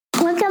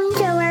Welcome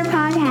to our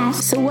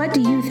podcast. So what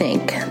do you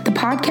think? The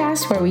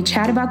podcast where we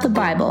chat about the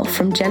Bible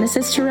from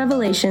Genesis to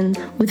Revelation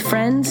with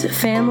friends,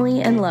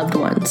 family, and loved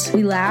ones.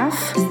 We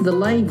laugh. The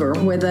laver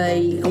where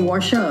they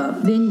wash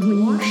up. Then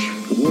when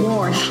you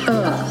wash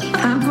up.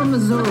 I'm from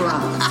Missouri,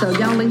 so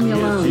y'all leave me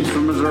alone. She's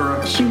from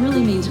Missouri. She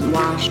really means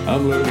wash.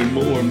 I'm learning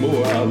more and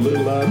more how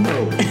little I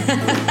know.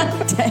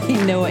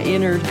 Day Noah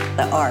entered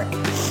the ark,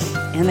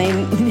 and they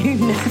knew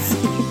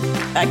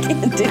nothing. I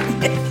can't do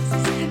this.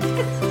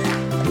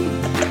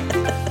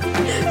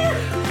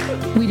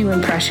 We do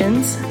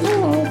impressions.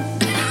 Hello.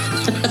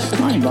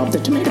 I love the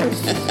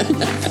tomatoes.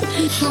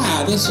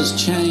 Hi, this is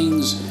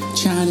Chang's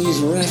Chinese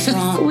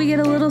restaurant. We get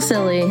a little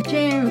silly.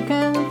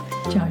 Jericho.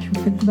 Joshua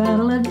fit the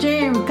battle of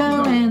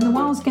Jericho, and the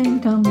walls came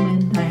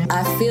tumbling down.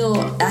 I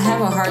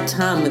have a hard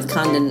time with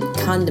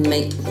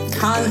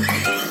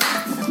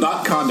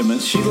Not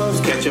condiments. She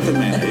loves ketchup and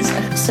mayonnaise.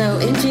 So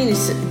in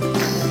Genesis,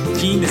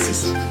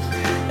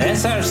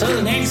 That's our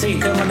southern accent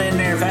coming in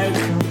there, folks.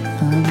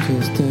 I'm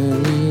just a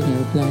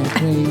little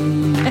black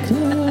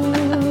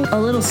raincoat. A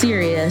little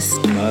serious.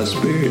 My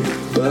spirit,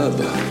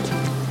 Bubba.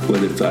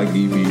 What if I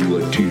give you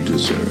what you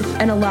deserve?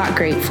 And a lot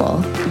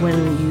grateful. When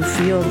you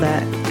feel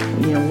that,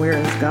 where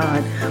is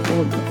God?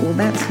 Well,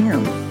 that's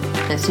Him.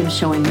 that's him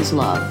showing his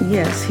love.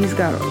 Yes, he's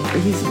got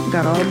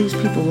all these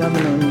people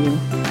loving on you.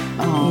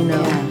 Oh,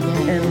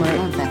 yeah, and like, I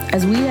love that.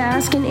 As we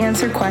ask and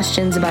answer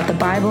questions about the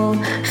Bible,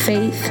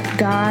 faith,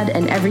 God,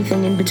 and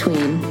everything in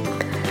between.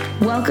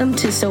 Welcome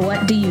to So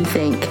What Do You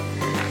Think?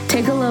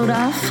 Take a load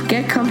off,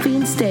 get comfy,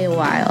 and stay a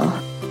while.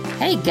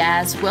 Hey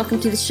guys, welcome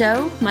to the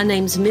show. My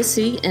name's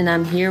Missy, and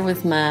I'm here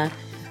with my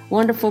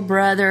wonderful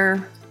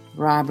brother,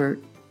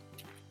 Robert.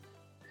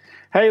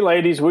 Hey,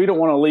 ladies, we don't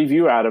want to leave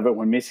you out of it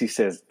when Missy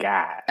says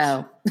guys.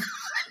 Oh.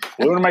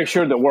 We want to make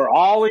sure that we're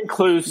all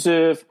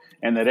inclusive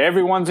and that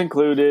everyone's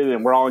included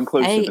and we're all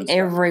inclusive. Hey, and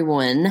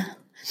everyone.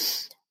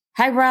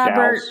 Hey,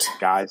 Robert.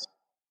 Guys.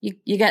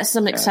 You got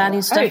some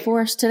exciting stuff for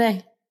us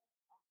today?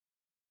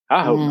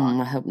 I hope not.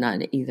 I hope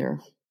not either.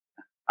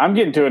 I'm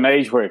getting to an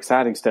age where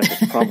exciting stuff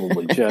is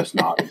probably just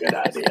not a good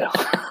idea.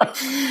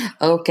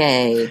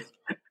 Okay.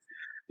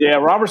 Yeah,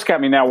 Robert's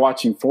got me now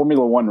watching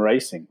Formula One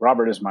racing.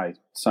 Robert is my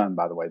son,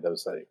 by the way,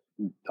 those that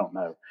don't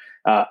know.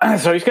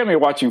 So he's got me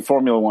watching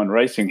Formula One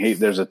racing.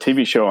 There's a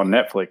TV show on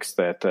Netflix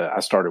that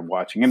I started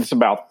watching, and it's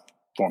about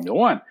Formula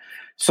One.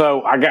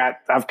 So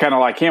I've kind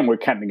of like him,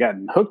 we've kind of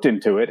gotten hooked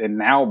into it, and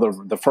now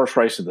the first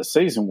race of the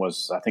season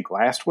was, I think,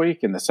 last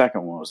week, and the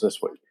second one was this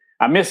week.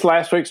 I missed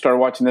last week, started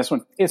watching this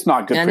one. It's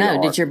not good for your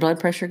heart. Did your blood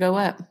pressure go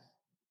up?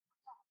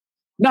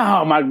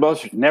 No, my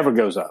blood pressure never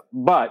goes up,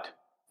 but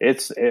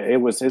it's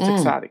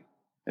exciting.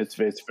 It's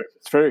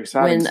very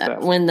exciting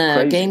stuff. When the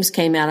Crazy. games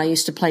came out, I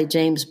used to play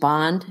James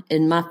Bond,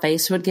 and my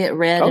face would get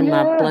red, and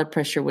my blood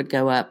pressure would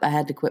go up. I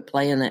had to quit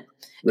playing it.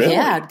 Really?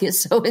 Yeah, I'd get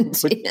so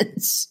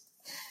intense.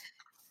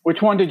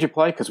 Which one did you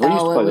play? Because we used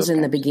to play it was those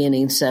in the games.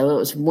 beginning, so it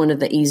was one of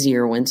the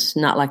easier ones,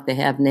 not like they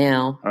have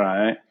now. All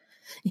right.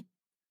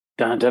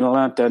 Dun, dun,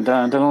 dun, dun,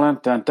 dun, dun,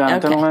 dun, dun,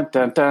 dun,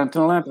 dun, dun,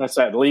 dun. That's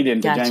that lead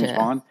into Gotcha. James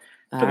Bond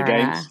for the All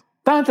games. right.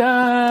 Dun,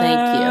 dun.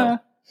 Thank you.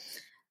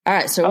 All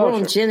right, so we're on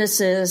sure.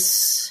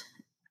 Genesis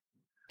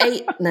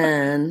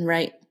 8:9,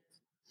 right?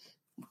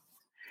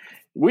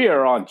 We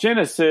are on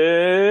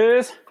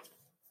Genesis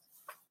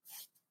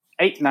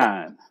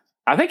 8:9.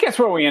 I think that's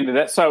where we ended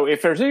it. So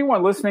if there's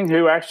anyone listening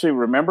who actually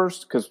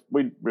remembers, because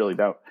we really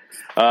don't.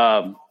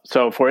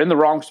 So if we're in the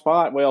wrong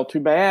spot, well,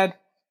 too bad.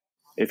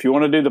 If you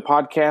want to do the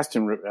podcast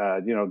and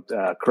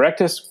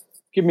correct us,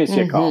 give me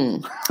a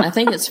call. I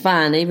think it's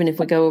fine, even if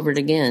we go over it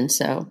again.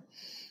 So,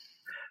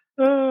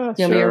 you want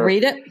me to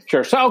read it?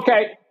 Sure. So,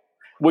 okay.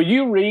 Will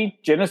you read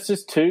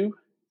Genesis 2,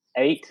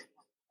 8,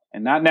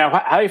 and 9? Now,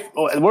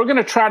 we're going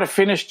to try to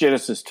finish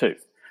Genesis 2.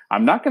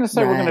 I'm not going to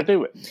say we're going to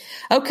do it.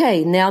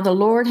 Okay. Now the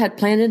Lord had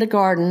planted a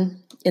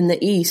garden in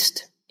the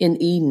east in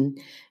Eden,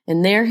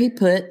 and there he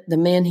put the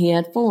man he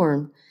had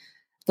formed.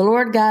 The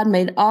Lord God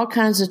made all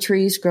kinds of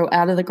trees grow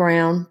out of the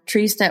ground,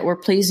 trees that were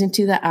pleasing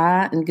to the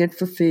eye and good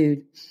for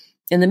food.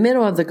 In the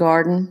middle of the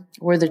garden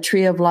were the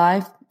tree of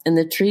life and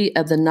the tree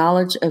of the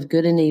knowledge of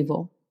good and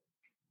evil.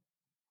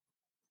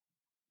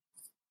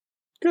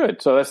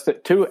 Good. So that's the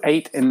 2,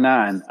 8, and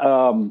 9.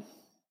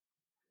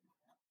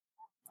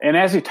 And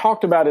as he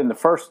talked about in the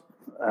first,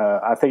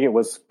 I think it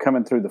was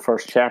coming through the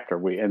first chapter,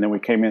 and then we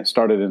came in and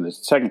started in the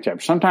second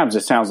chapter. Sometimes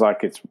it sounds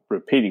like it's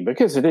repeating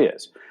because it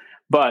is.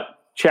 But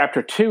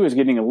chapter 2 is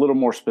getting a little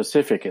more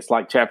specific. It's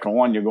like chapter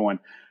 1, you're going,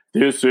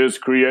 this is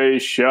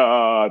creation,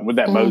 with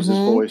that Moses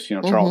voice,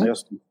 Charles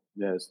Heston.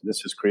 Yes,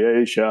 this is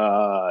creation.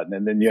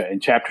 And then in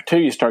chapter 2,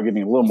 you start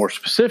getting a little more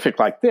specific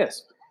like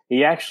this.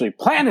 He actually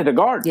planted a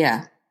garden.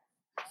 Yeah.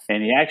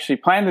 And he actually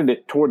planted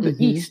it toward the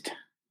east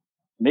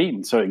in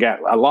Eden. So it got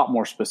a lot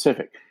more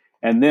specific.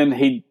 And then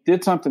he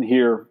did something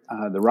here,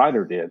 the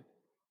writer did,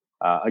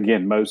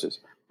 again, Moses,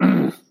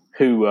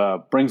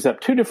 who brings up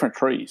 2 different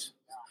trees.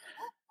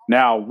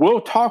 Now,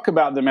 we'll talk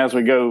about them as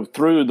we go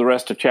through the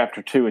rest of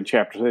chapter 2 and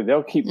chapter 3.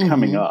 They'll keep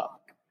coming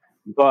up.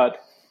 But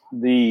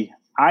the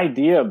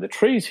idea of the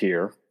trees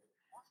here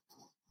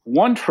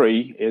one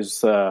tree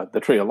is the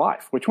tree of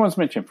life. Which one's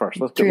mentioned first?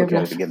 Let's go look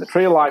at it again. The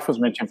tree of life was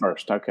mentioned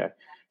first. Okay.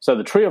 So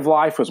the tree of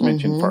life was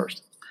mentioned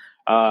first.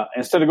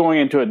 Instead of going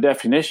into a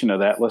definition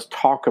of that, let's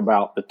talk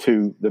about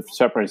the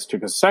separates two.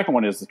 Because the second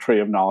one is the tree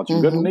of knowledge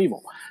of good and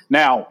evil.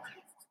 Now,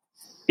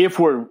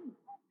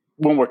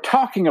 when we're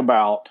talking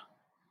about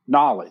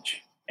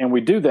knowledge, and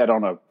we do that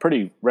on a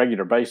pretty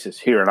regular basis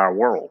here in our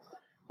world,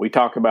 we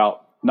talk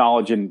about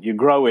knowledge, and you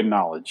grow in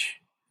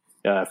knowledge.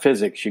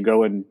 Physics, you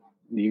grow in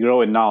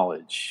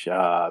knowledge.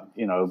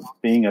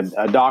 Being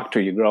a doctor,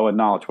 you grow in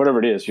knowledge.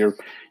 Whatever it is, you're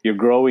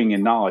growing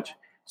in knowledge.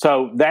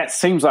 So that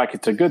seems like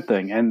it's a good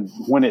thing. And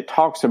when it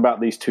talks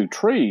about these two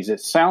trees, it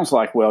sounds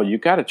like, well, you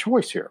got a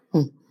choice here.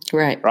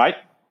 Right.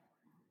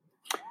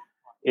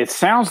 It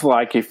sounds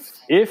like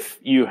if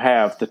you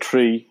have the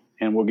tree,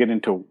 and we'll get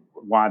into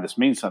why this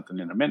means something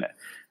in a minute,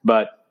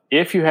 but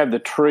if you have the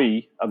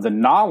tree of the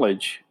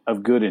knowledge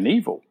of good and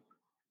evil,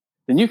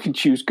 then you can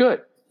choose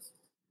good.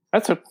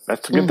 That's a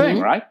good thing,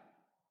 right?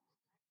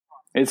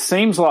 It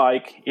seems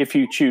like if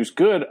you choose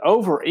good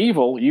over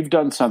evil, you've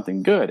done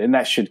something good, and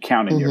that should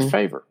count in your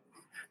favor.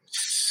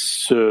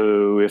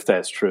 So if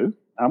that's true,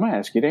 I'm going to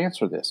ask you to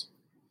answer this.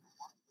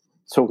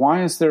 So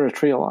why is there a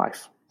tree of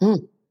life?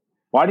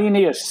 Why do you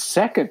need a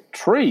second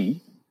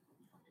tree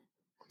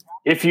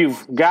if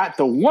you've got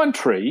the one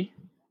tree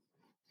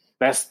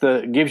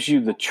gives you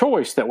the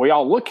choice that we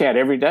all look at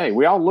every day?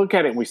 We all look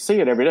at it and we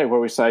see it every day, where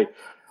we say,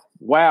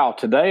 wow,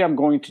 today I'm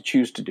going to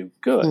choose to do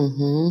good.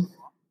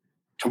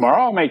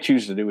 Tomorrow I may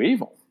choose to do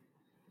evil.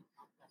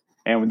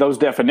 And those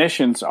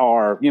definitions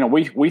are,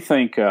 we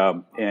think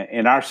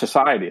in our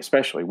society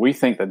especially, we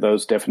think that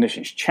those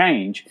definitions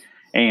change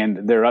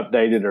and they're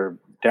updated or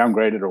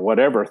downgraded or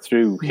whatever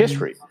through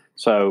history.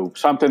 So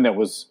something that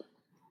was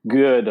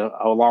good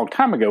a long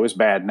time ago is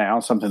bad now.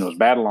 Something that was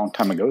bad a long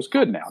time ago is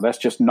good now. That's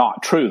just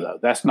not true, though.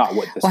 That's not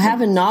what this means.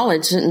 Having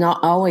knowledge is not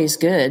always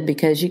good,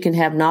 because you can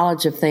have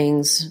knowledge of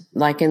things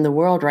like in the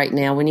world right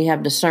now, when you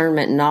have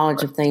discernment and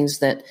knowledge of things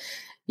that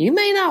you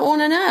may not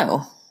want to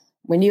know.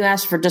 When you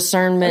ask for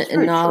discernment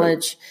and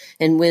knowledge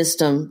and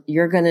wisdom,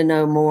 you're going to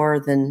know more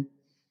than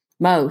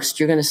most.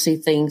 You're going to see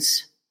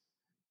things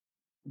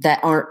that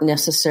aren't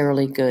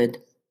necessarily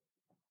good.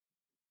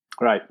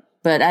 Right.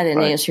 But I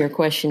didn't answer your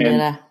question,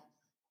 did I?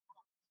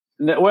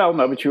 Well,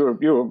 no, but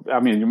you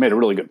made a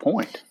really good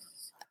point.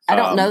 I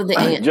don't know the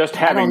answer. Just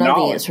having the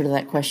knowledge. Answer to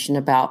that question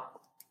about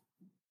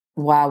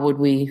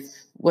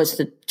what's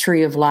the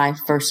tree of life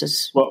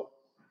versus. Well,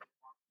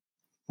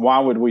 why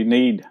would we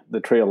need the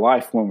tree of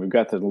life when we've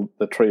got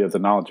the tree of the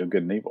knowledge of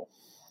good and evil?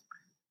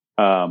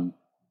 But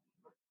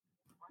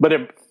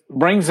it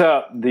brings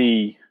up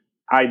the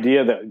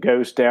idea that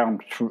goes down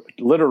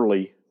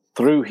literally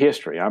through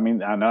history. I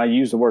mean, and I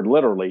use the word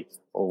literally.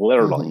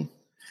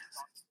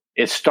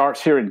 It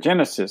starts here in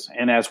Genesis,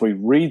 and as we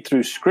read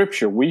through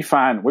Scripture, we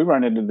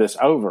run into this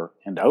over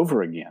and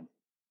over again,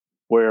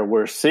 where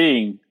we're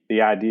seeing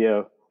the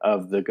idea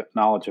of the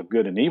knowledge of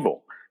good and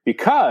evil.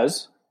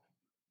 Because,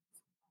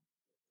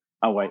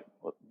 the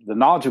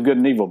knowledge of good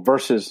and evil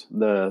versus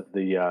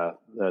the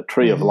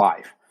tree of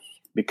life.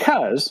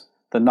 Because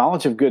the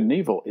knowledge of good and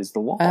evil is the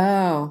law.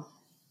 Oh.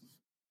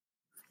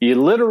 You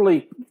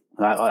literally,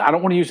 I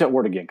don't want to use that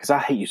word again because I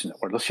hate using that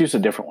word. Let's use a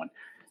different one.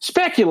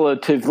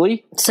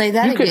 Speculatively. Say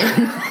that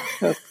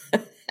again.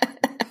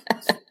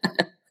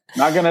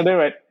 Not going to do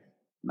it.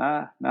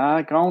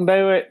 Not going to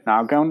do it.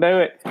 Not going to do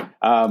it.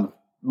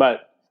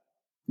 But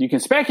you can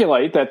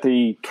speculate that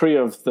the tree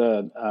of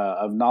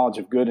of knowledge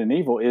of good and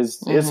evil is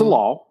the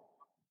law,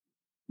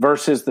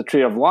 versus the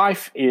tree of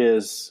life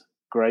is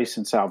grace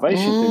and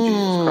salvation through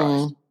Jesus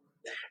Christ.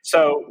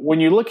 So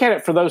when you look at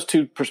it for those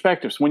two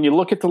perspectives, when you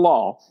look at the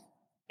law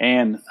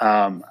and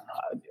from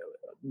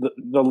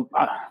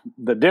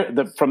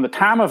the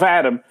time of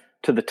Adam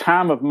to the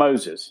time of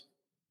Moses,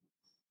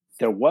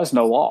 there was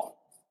no law.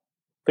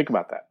 Think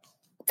about that.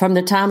 From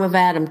the time of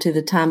Adam to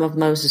the time of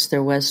Moses,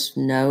 there was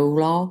no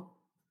law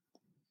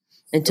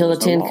until the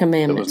Ten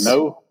Commandments. There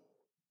was no.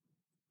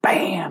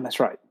 Bam! That's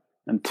right.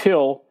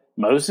 Until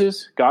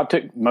Moses, God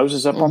took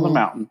Moses up on the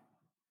mountain,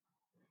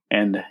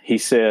 and He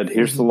said,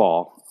 "Here's the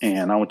law,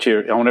 and I want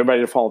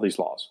everybody to follow these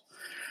laws."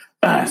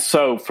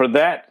 So for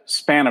that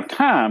span of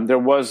time, there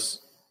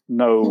was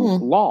no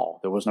law.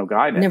 There was no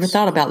guidance. Never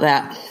thought about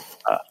that.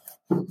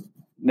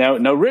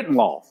 No written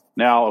law.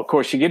 Now, of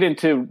course, you get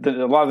into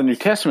a lot of the New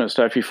Testament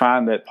stuff, you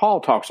find that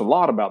Paul talks a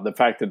lot about the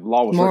fact that the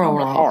law was written on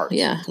their hearts.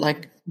 Yeah,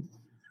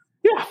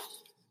 Yeah.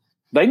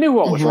 They knew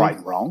what was right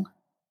and wrong.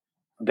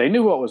 They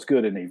knew what was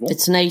good and evil.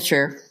 It's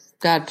nature.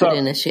 God put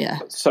in us,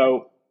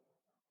 So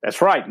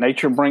that's right.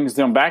 Nature brings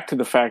them back to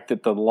the fact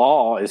that the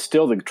law is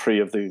still the tree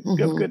of of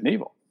good and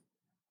evil.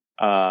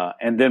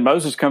 And then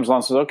Moses comes along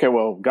and says, okay,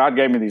 well, God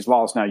gave me these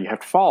laws. Now you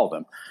have to follow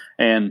them.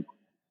 And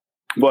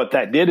what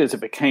that did is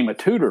it became a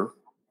tutor.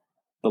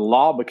 The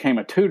law became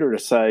a tutor to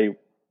say,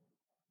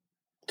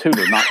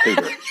 not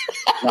tutor.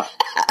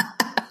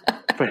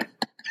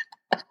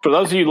 For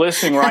those of you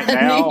listening right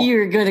now. I knew you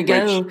were going to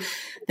go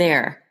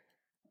there.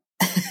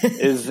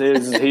 is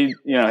he?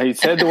 He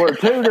said the word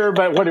tutor,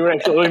 but what he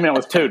actually meant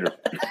was tutor.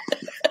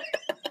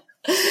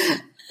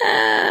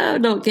 Oh,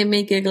 don't get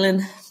me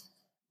giggling.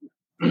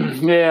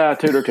 Yeah,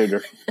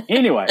 tutor.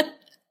 Anyway,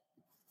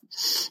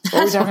 what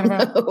are we talking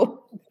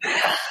about?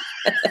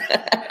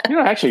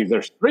 Actually,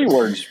 there's 3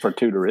 words for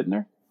tutor, isn't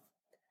there?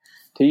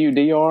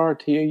 Tudr,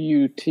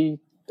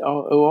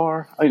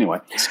 Tutor. Anyway,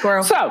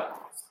 squirrel.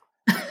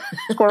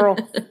 Squirrel.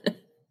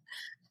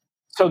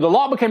 So the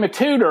law became a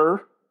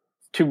tutor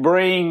to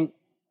bring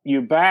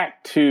you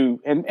back to,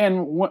 and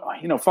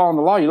following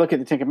the law. You look at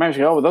the 10 Commandments,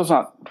 you go, "Oh, those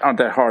aren't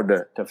that hard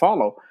to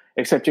follow."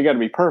 Except you got to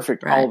be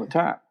perfect all the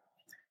time.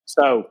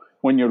 So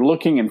when you're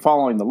looking and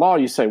following the law,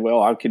 you say,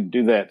 "Well, I can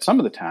do that some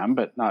of the time,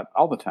 but not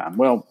all the time."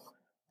 Well,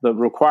 the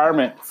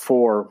requirement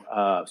for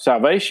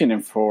salvation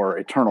and for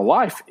eternal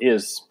life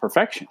is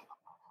perfection.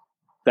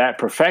 That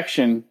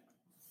perfection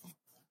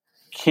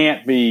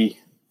can't be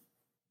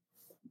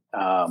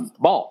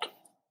bought,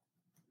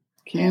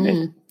 can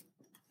it?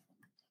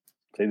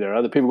 See, there are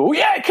other people go,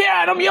 "Yeah, it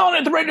can. I'm yelling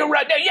at the radio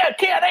right now. Yeah, it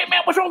can. Hey,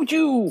 man, what's wrong with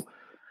you?"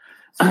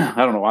 I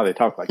don't know why they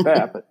talk like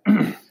that,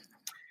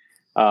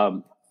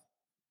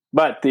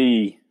 but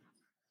the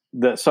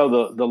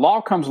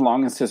law comes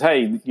along and says,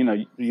 "Hey,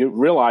 you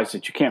realize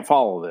that you can't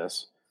follow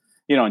this."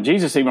 And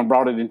Jesus even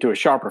brought it into a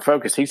sharper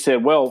focus. He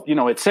said, "Well,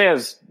 it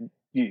says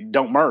you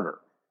don't murder,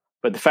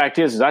 but the fact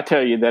is I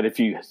tell you that if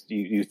you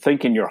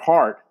think in your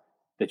heart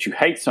that you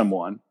hate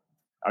someone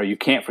or you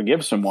can't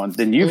forgive someone,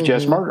 then you've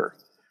just murdered."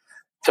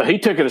 So he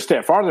took it a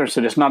step farther and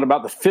said, it's not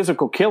about the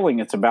physical killing;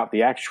 it's about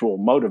the actual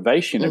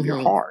motivation of your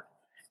heart.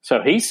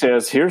 So he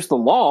says, here's the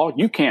law.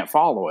 You can't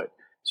follow it.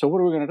 So what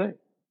are we going to do?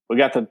 We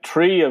got the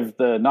tree of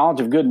the knowledge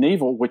of good and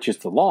evil, which is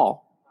the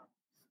law.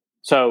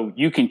 So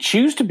you can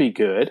choose to be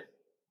good,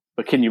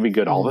 but can you be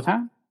good all the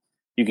time?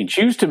 You can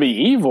choose to be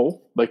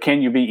evil, but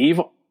can you be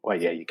evil?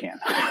 Well, yeah, you can.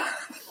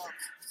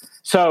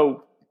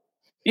 So,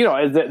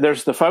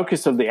 there's the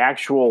focus of the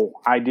actual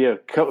idea.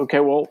 Okay,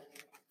 well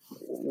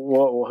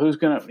who's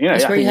going to,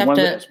 that's where you have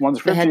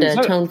they had to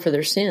atone for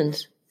their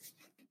sins.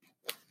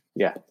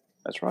 Yeah,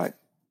 that's right.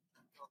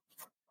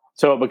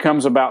 So it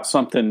becomes about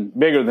something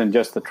bigger than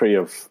just the tree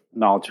of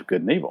knowledge of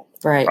good and evil.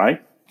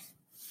 Right?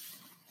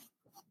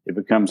 It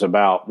becomes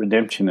about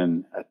redemption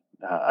and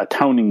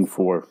atoning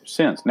for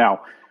sins.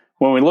 Now,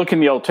 when we look in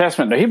the Old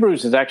Testament, the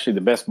Hebrews is actually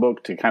the best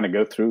book to kind of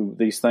go through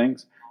these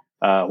things,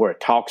 where it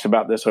talks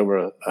about this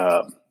over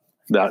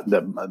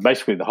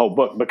basically the whole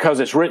book, because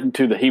it's written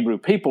to the Hebrew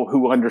people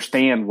who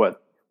understand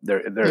what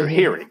they're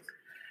hearing.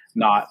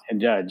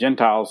 And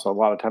Gentiles a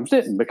lot of times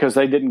didn't, because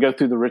they didn't go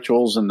through the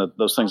rituals and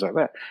those things like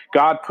that.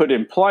 God put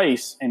in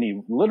place, and he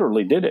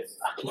literally did it.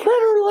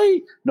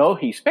 Literally. No,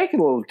 he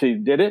speculatively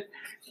did it.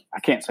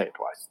 I can't say it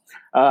twice.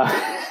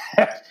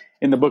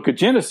 In the book of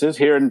Genesis,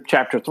 here in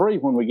chapter 3,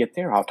 when we get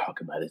there, I'll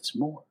talk about it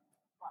some more.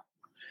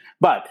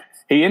 But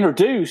he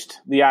introduced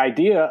the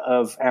idea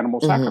of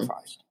animal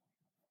sacrifice.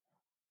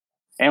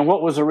 And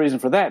what was the reason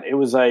for that? It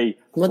was then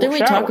we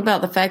talk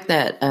about the fact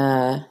that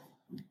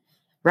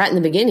right in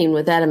the beginning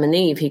with Adam and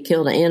Eve, he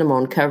killed an animal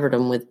and covered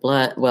them with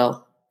blood,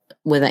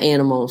 with an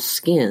animal's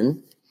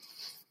skin.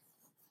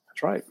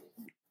 That's right.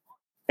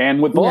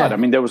 And with blood. Yeah. I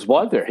mean, there was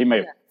blood there. He may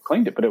have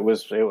cleaned it, but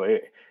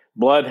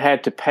blood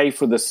had to pay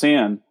for the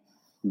sin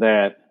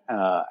that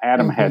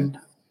Adam had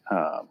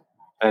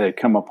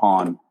come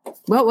upon.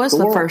 What was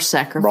the first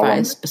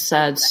sacrifice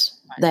besides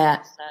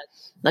that?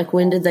 Like,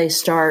 when did they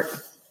start?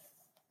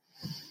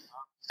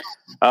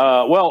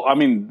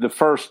 The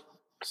first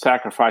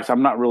sacrifice,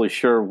 I'm not really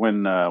sure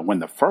when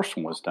the first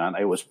one was done.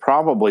 It was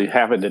probably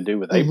having to do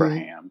with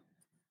Abraham.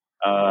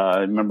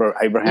 Remember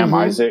Abraham,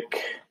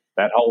 Isaac,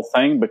 that whole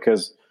thing?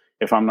 Because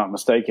if I'm not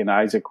mistaken,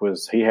 Isaac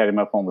he had him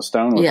up on the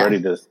stone, was ready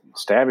to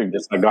stab him,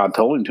 just like God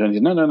told him to. And he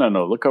said,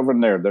 no, look over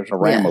in there. There's a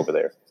ram over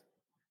there.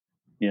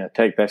 Yeah,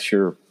 that's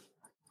your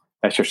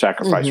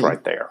sacrifice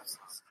right there.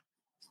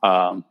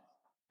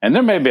 And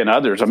there may have been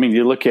others. I mean,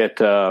 you look at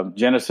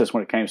Genesis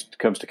when it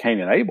comes to Cain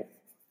and Abel.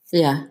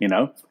 Yeah.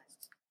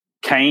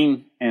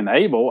 Cain and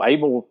Abel.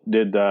 Abel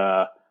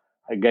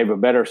gave a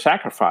better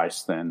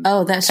sacrifice than.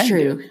 Oh, that's Cain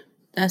true. Did.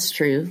 That's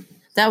true.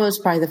 That was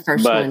probably the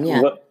first one.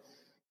 Yeah.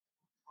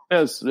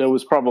 It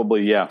was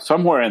probably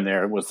somewhere in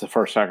there was the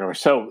first sacrifice.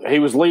 So he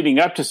was leading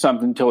up to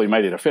something until he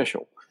made it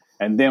official,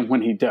 and then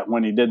when he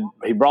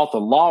brought the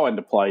law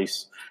into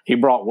place. He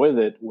brought with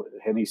it,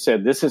 and he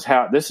said, this is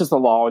the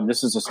law, and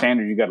this is the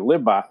standard you got to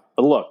live by.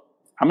 But look,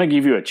 I'm going to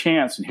give you a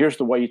chance, and here's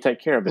the way you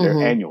take care of it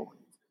annually.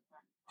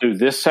 Through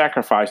this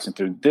sacrifice and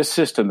through this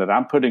system that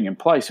I'm putting in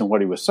place. And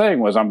what he was saying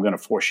was, I'm going to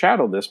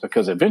foreshadow this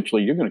because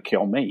eventually you're going to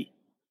kill me.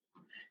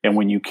 And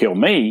when you kill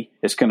me,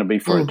 it's going to be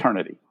for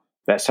eternity.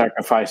 That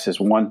sacrifice is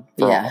one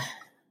for all.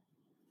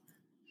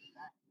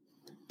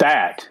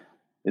 That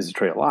is the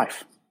tree of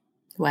life.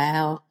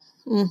 Wow.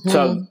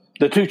 So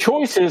the two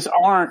choices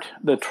aren't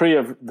the tree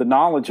of the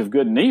knowledge of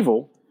good and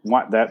evil,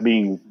 that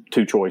being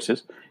two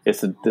choices.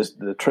 It's the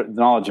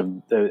knowledge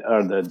of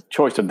the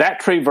choice of that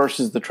tree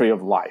versus the tree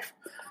of life.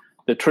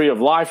 The tree of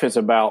life is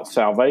about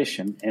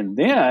salvation. And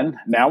then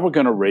now we're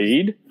going to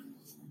read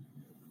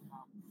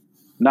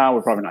No,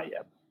 we're probably not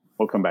yet.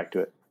 We'll come back to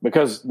it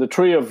because the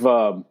tree of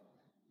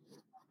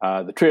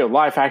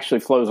life actually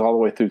flows all the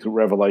way through to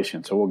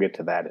Revelation. So we'll get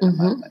to that in a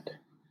moment.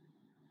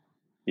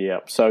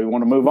 Yep. So you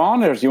want to move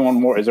on, or do you want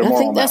more? Is there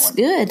more on that one? I think that's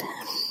good.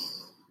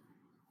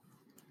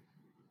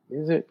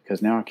 Is it?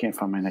 Because now I can't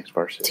find my next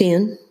verse.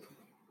 10.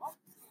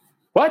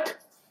 What?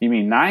 You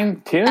mean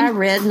 9, 10? I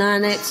read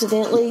 9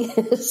 accidentally.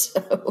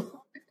 So.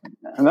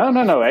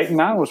 No. 8 and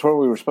 9 was where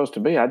we were supposed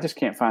to be. I just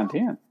can't find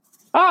 10.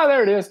 Ah,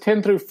 there it is.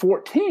 10 through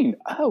 14.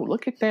 Oh,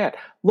 look at that.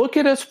 Look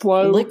at us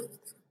flow.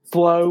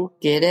 Flow.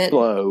 Get it?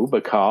 Flow,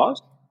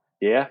 because,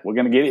 we're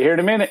going to get it here in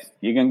a minute.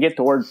 You're going to get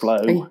the word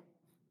flow.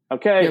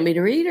 Okay. You want me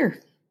to read her?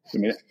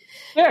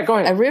 Yeah, go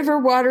ahead. A river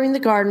watering the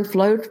garden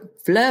flowed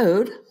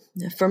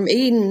from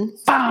Eden.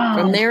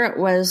 From there it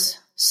was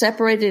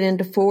separated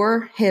into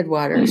 4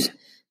 headwaters.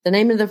 The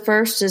name of the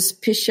first is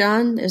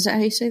Pishon. Is that how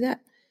you say that?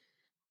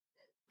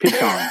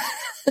 Pishon.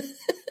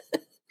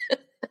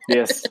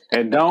 Yes.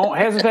 And don't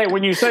hesitate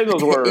when you say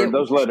those words,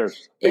 those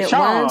letters. Pishon. It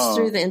runs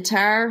through the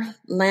entire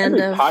land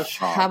of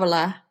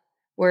Havilah,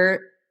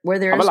 where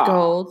there is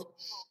gold.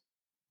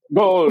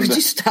 Gold. Would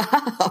you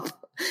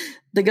stop?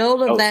 The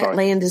gold of that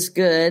land is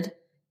good.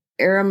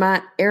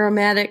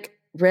 Aromatic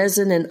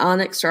resin and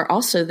onyx are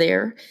also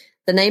there.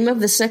 The name of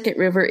the second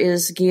river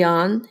is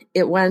Gihon.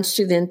 It winds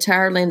through the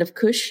entire land of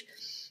Cush.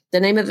 The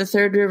name of the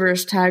third river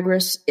is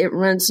Tigris. It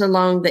runs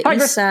along the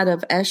east side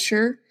of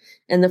Ashur.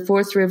 And the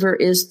fourth river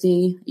is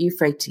the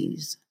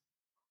Euphrates.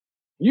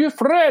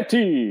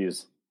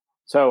 Euphrates.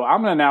 So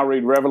I'm going to now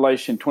read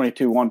Revelation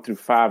 22, 1 through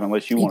 5,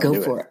 unless you want to do it.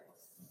 Go for it.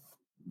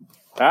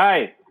 All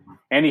right.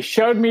 And he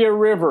showed me a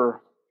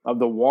river of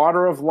the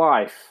water of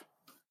life,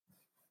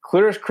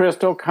 clear as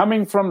crystal,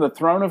 coming from the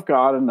throne of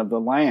God and of the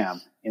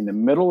Lamb in the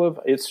middle of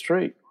its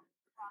street.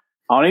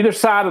 On either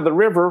side of the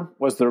river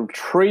was the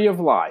tree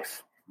of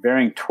life,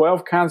 bearing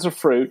 12 kinds of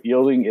fruit,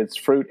 yielding its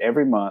fruit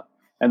every month.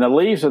 And the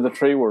leaves of the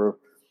tree were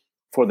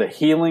for the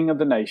healing of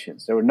the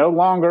nations. There will no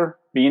longer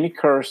be any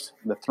curse.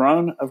 The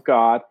throne of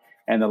God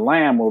and the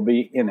Lamb will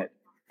be in it.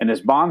 And his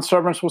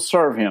bondservants will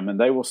serve him, and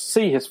they will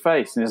see his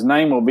face, and his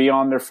name will be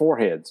on their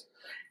foreheads.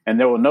 And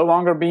there will no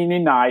longer be any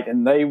night,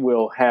 and they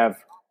will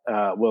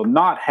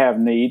not have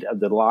need of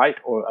the light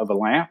or of a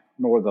lamp,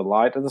 nor the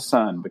light of the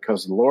sun,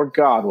 because the Lord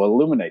God will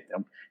illuminate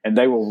them, and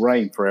they will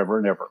reign forever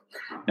and ever.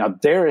 Now,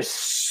 there is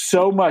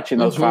so much in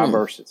those 5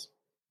 verses.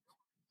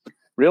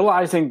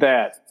 Realizing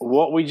that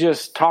what we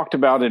just talked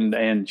about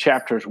in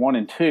chapters 1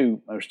 and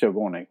 2, are still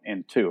going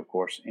in 2, of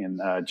course, in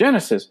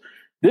Genesis,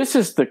 this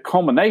is the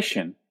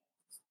culmination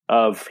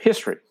of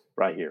history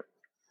right here.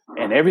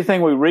 And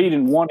everything we read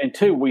in 1 and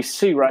 2, we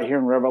see right here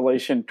in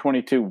Revelation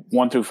 22,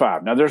 1 through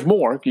 5. Now, there's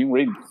more. You can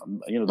read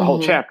the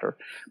whole chapter.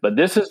 But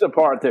this is the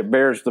part that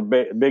bears the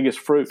biggest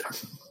fruit.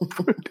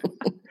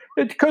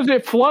 It's because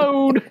it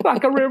flowed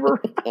like a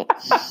river.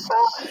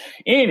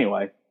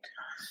 Anyway.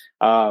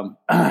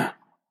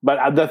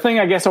 But the thing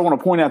I guess I want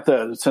to point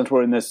out, since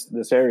we're in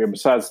this area,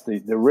 besides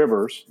the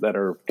rivers that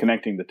are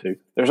connecting the two,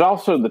 there's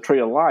also the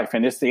tree of life,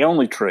 and it's the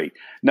only tree.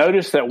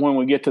 Notice that when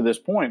we get to this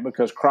point,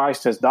 because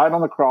Christ has died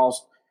on the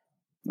cross,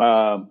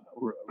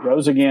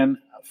 rose again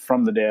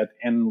from the dead,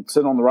 and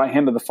sit on the right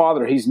hand of the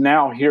Father, he's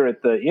now here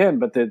at the end,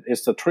 but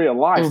it's the tree of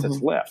life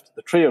that's left,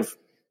 the tree of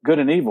good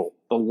and evil.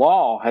 The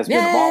law has been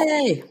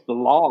abolished. The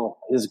law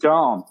is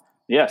gone.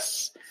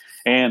 Yes.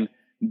 And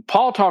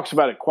Paul talks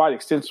about it quite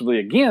extensively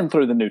again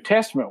through the New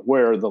Testament,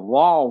 where the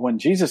law, when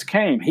Jesus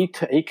came, he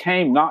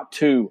came not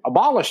to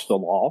abolish the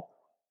law,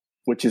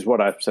 which is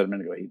what I said a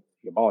minute ago. He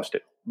abolished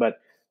it,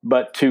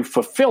 but to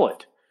fulfill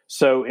it.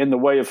 So in the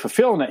way of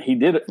fulfilling it, he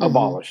did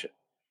abolish it.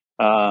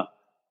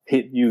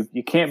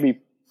 You can't be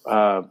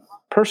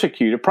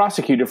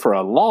prosecuted for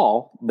a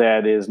law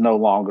that is no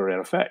longer in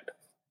effect.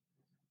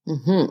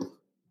 Mm-hmm.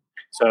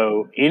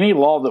 So any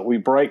law that we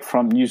break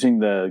from using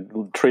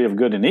the tree of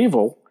good and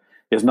evil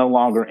is no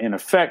longer in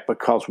effect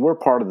because we're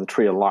part of the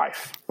tree of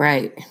life.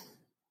 Right.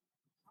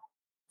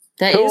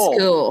 That is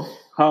cool.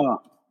 Huh.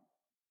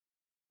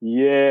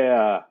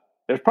 Yeah.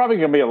 There's probably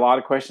going to be a lot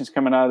of questions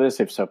coming out of this.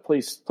 If so,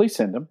 please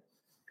send them,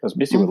 because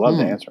Missy would love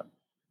to answer them.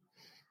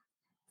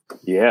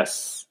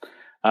 Yes.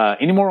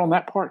 Any more on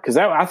that part? Because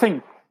I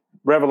think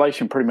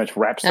Revelation pretty much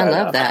wraps that up.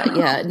 I love that.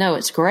 Yeah. No,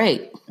 it's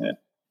great. Yeah.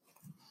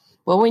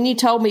 Well, when you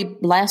told me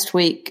last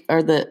week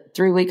or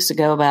 3 weeks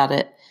ago about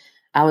it,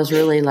 I was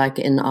really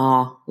in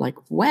awe,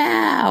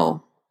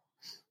 wow.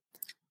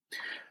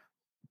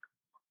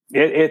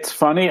 It's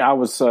funny. I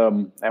was,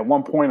 at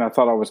one point I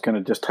thought I was going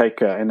to just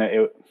take,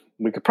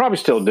 we could probably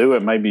still do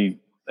it maybe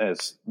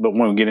but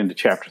when we get into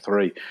chapter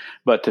 3,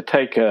 but to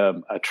take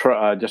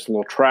just a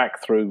little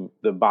track through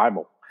the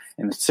Bible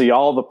and see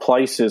all the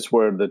places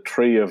where the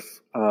tree of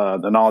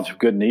the knowledge of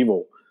good and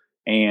evil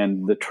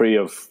and the tree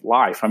of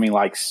life. I mean,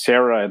 like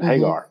Sarah and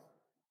Hagar,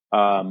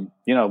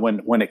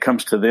 when it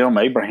comes to them,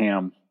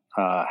 Abraham,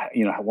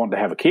 wanted to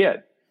have a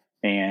kid,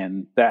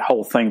 and that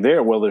whole thing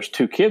there. Well, there's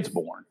 2 kids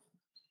born.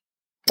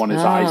 One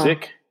is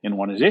Isaac and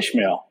one is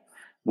Ishmael.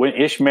 When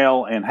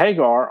Ishmael and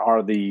Hagar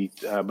are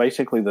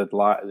basically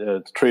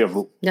the tree of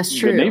good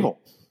and evil.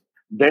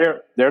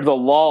 they're the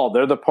law.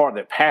 They're the part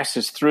that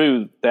passes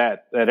through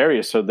that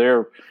area. So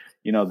they're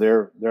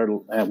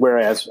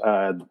whereas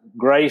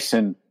grace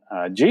and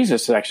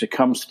Jesus actually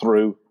comes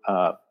through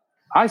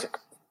Isaac.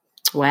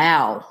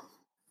 Wow.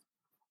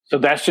 So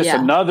that's just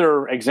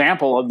another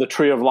example of the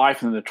tree of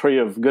life and the tree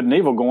of good and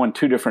evil going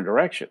two different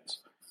directions.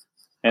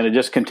 And it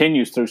just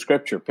continues through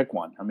Scripture. Pick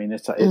one. I mean,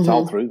 it's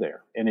all through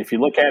there. And if you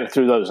look at it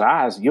through those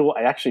eyes, you'll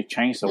actually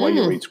change the way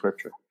you read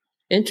Scripture.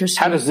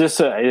 Interesting. How does this?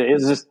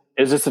 Is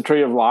this a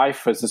tree of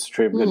life? Or is this a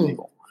tree of good and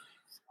evil?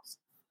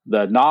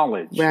 The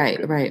knowledge. Right.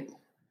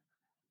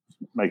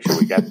 Make sure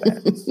we get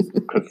that.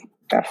 Because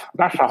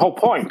that's the whole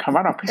point.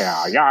 Coming up here,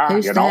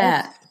 Who's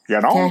that?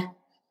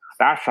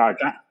 That's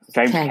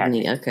James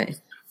Cagney. Okay.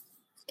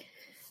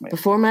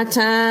 Before my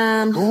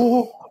time.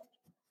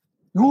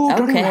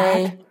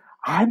 Okay.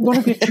 I'm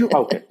going to get you.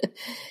 Okay.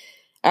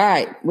 All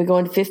right. We're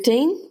going to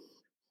 15?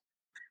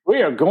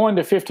 We are going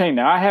to 15.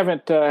 Now, I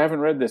haven't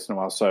read this in a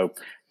while, so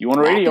you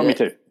want to read it? You want me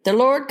to? The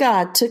Lord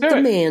God took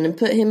the man and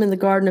put him in the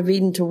Garden of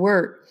Eden to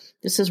work.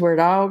 This is where it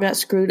all got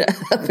screwed up,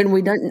 and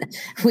we didn't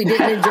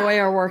enjoy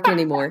our work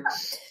anymore.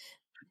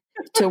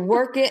 To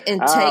work it and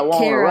take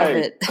care of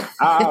it.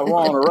 I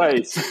want a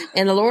race.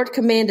 And the Lord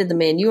commanded the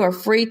man, you are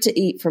free to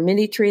eat from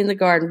any tree in the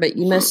garden, but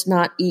you must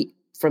not eat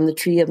from the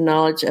tree of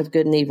knowledge of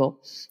good and evil.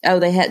 Oh,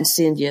 they hadn't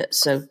sinned yet,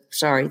 so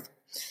sorry.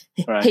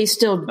 Right. He's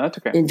still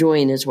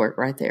enjoying his work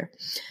right there.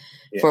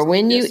 Yes, for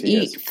when you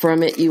eat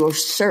from it, you will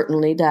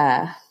certainly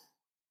die.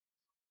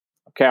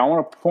 Okay, I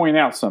want to point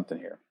out something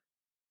here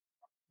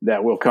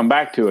that we'll come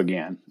back to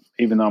again.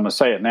 Even though I'm going to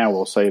say it now,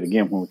 we'll say it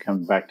again when we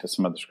come back to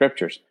some other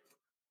scriptures.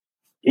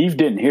 Eve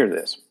didn't hear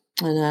this.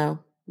 I know.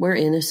 We're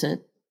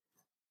innocent.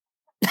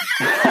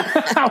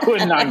 I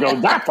would not go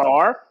that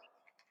far.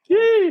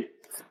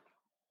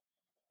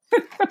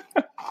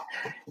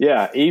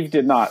 Yeah, Eve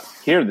did not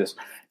hear this.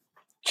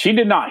 She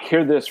did not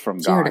hear this from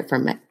God. She heard it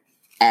from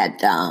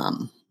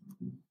Adam.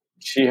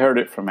 She heard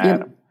it from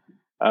Adam.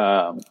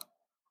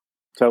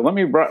 So let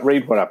me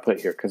read what I put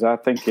here, because I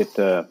think it.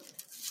 I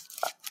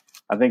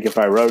think if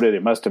I wrote it,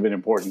 it must have been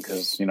important,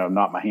 because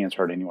not my hands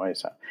hurt anyway.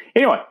 So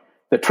anyway.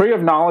 The tree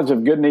of knowledge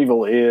of good and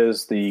evil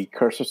is the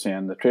curse of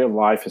sin. The tree of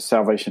life is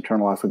salvation,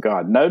 eternal life with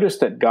God. Notice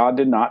that God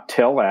did not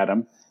tell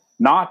Adam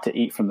not to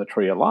eat from the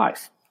tree of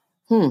life.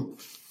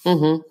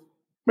 Mm-hmm.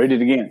 Read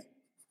it again.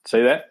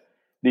 See that?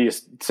 Do you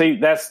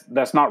see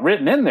that's not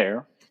written in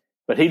there,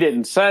 but he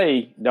didn't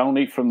say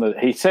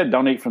he said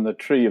don't eat from the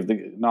tree of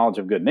the knowledge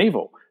of good and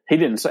evil. He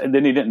didn't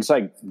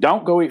say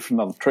don't go eat from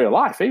the tree of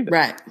life either.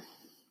 Right.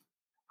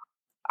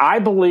 I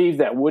believe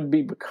that would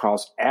be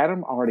because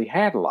Adam already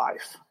had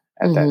life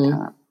at that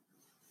time.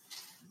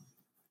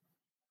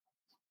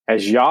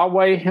 As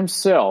Yahweh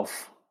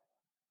himself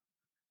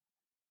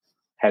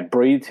had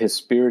breathed his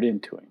spirit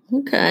into him.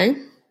 Okay.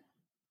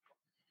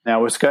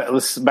 Now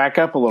let's back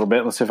up a little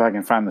bit. Let's see if I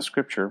can find the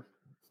scripture.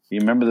 You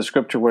remember the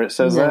scripture where it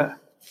says that?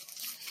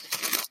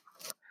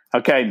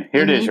 Okay,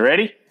 here it is. You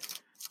ready?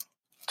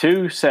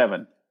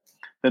 2:7.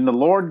 Then the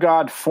Lord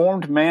God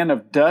formed man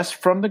of dust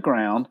from the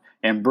ground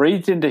and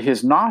breathed into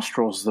his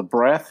nostrils the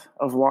breath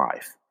of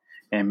life.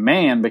 And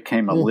man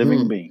became a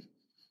living being.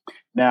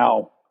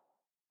 Now,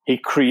 he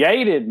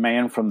created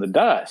man from the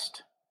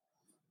dust,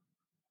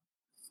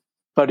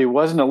 but he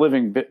wasn't a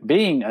living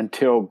being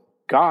until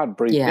God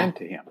breathed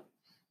into him.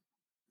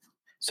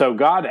 So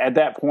God, at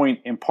that point,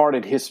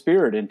 imparted his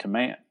spirit into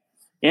man,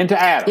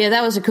 into Adam. Yeah,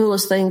 that was the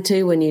coolest thing,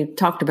 too, when you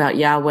talked about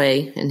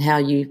Yahweh and how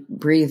you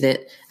breathe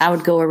it. I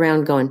would go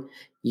around going,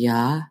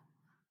 Yahweh.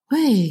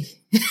 I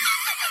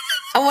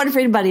wonder if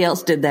anybody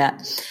else did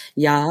that.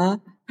 Yahweh.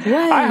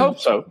 I hope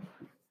so.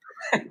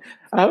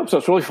 I hope so.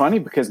 It's really funny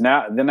because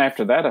then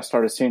after that, I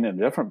started seeing it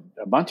in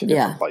a bunch of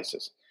different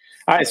places.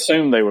 I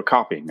assumed they were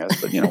copying us,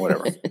 but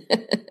whatever.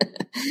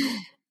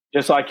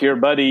 Just like your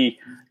buddy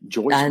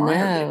Joyce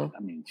Meyer did. I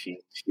mean,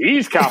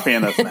 she's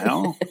copying us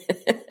now.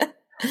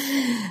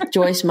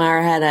 Joyce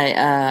Meyer had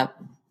a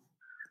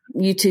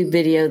YouTube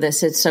video that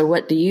said, "So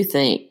what do you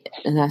think?"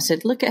 And I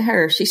said, "Look at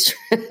her. She's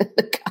trying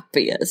to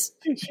copy us.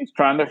 She's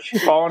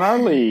following our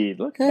lead.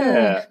 Look at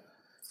that.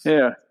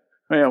 Yeah.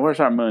 Yeah, where's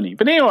our money?"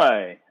 But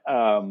anyway,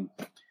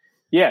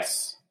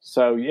 yes.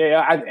 So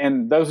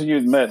and those of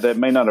you that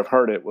may not have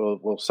heard it,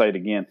 we'll say it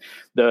again.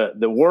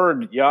 The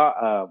word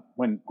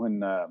when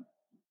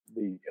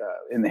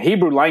in the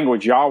Hebrew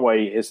language,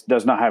 Yahweh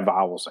does not have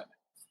vowels in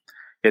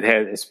it.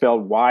 It's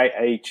spelled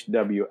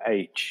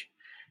YHWH,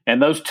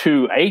 and those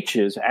two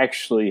H's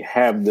actually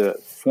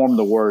form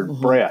the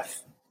word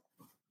breath.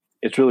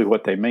 It's really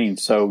what they mean.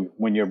 So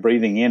when you're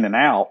breathing in and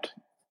out.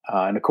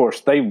 And of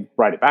course, they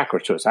write it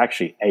backwards, so it's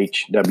actually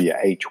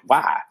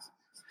HWHY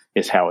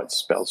is how it's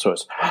spelled. So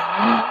it's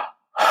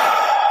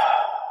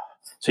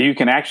so you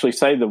can actually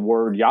say the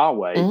word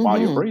Yahweh while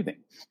you're breathing.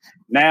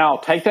 Now,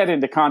 take that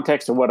into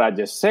context of what I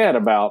just said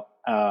about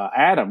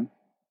Adam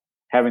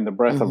having the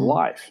breath of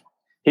life.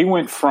 He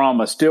went from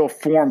a still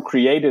form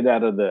created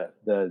out of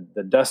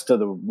the dust of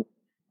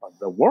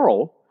the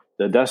world,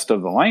 the dust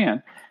of the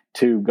land,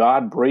 to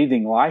God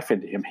breathing life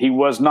into him. He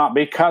was not,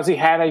 because he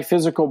had a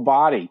physical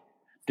body,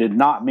 did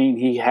not mean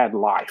he had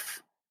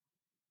life.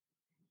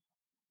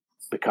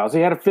 Because he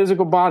had a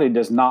physical body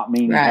does not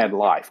mean he had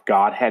life.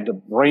 God had to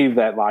breathe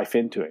that life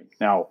into him.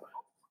 Now,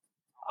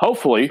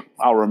 hopefully,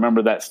 I'll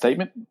remember that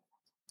statement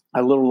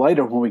a little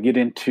later when we get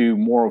into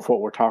more of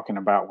what we're talking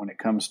about when it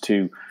comes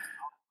to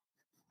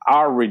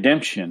our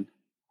redemption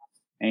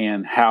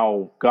and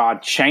how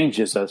God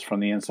changes us from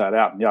the inside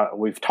out. Yeah,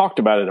 we've talked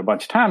about it a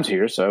bunch of times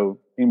here, so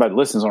anybody that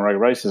listens on a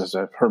regular basis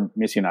has heard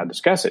Missy and I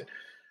discuss it,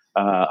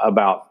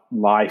 about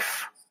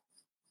life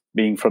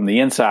being from the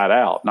inside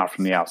out, not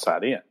from the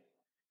outside in.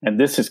 And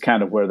this is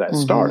kind of where that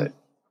started.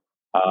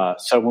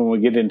 So when we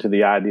get into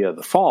the idea of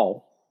the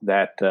fall,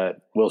 that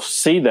we'll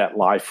see that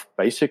life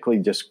basically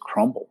just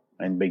crumble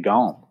and be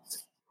gone.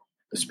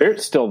 The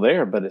Spirit's still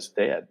there, but it's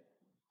dead.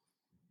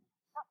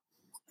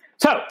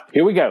 So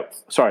here we go.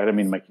 Sorry, I didn't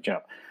mean to make you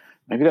jump.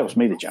 Maybe that was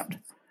me that jumped.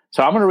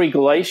 So I'm going to read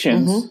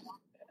Galatians.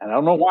 And I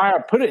don't know why I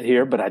put it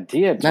here, but I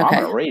did. So I'm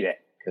going to read it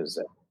because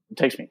it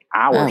takes me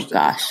hours. Oh,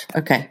 gosh.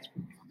 Okay.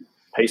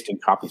 Pasting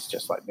copies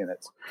just like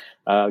minutes.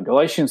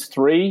 Galatians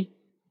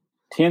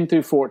 3:10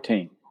 through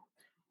 14.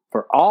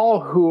 For all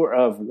who are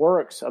of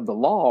works of the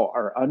law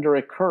are under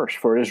a curse,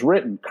 for it is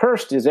written,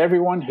 cursed is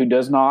everyone who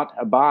does not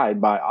abide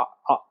by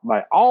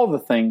all the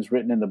things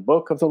written in the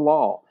book of the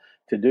law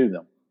to do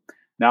them.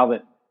 Now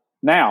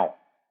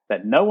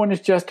that no one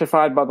is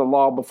justified by the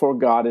law before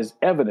God is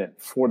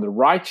evident, for the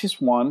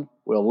righteous one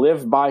will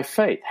live by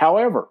faith.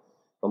 However,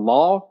 the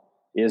law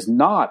is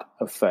not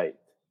of faith.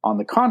 On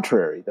the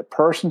contrary, the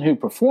person who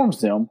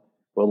performs them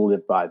will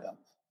live by them.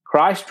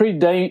 Christ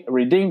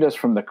redeemed us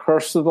from the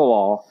curse of the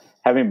law,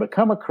 having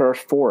become a curse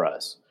for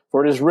us.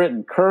 For it is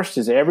written, cursed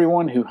is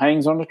everyone who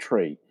hangs on a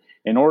tree,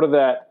 in order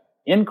that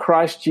in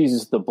Christ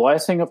Jesus the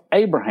blessing of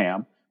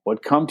Abraham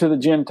would come to the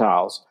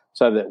Gentiles,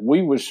 so that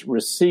we would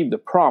receive the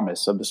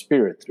promise of the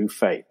Spirit through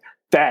faith.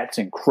 That's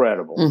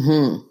incredible.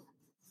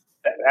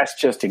 That's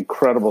just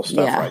incredible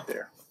stuff right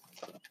there.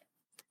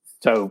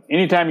 So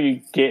anytime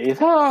you get,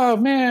 oh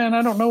man,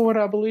 I don't know what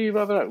I believe.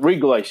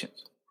 Read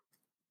Galatians.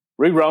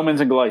 Read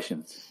Romans and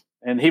Galatians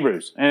and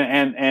Hebrews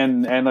and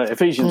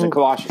Ephesians and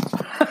Colossians.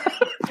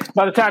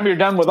 By the time you're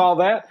done with all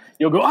that,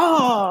 you'll go,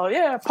 oh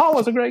yeah, Paul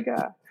was a great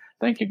guy.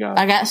 Thank you, God.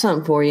 I got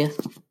something for you.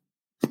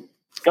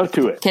 Go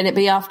to it. Can it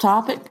be off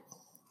topic?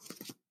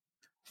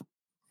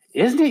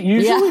 Isn't it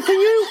usually for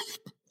you?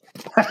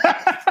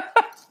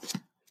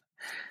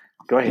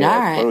 Go ahead. All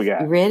right. What do we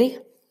got? You ready?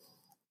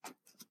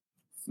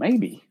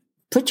 Maybe.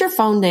 Put your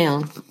phone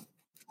down.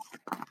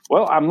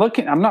 Well, I'm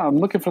looking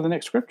for the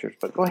next scriptures,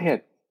 but go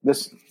ahead. You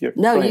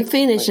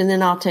finish and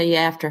then I'll tell you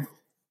after.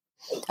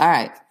 All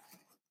right.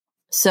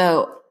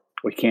 So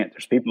we can't.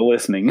 There's people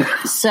listening.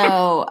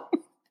 So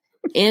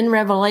in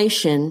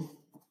Revelation,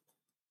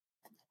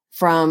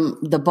 from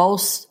the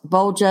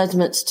bowl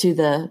judgments to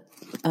the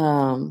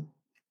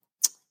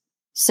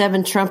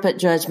 7 trumpet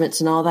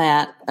judgments and all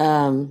that,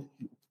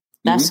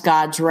 that's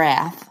God's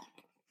wrath.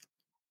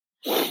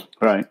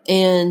 Right.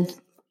 And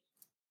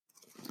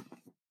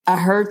I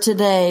heard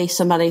today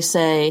somebody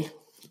say,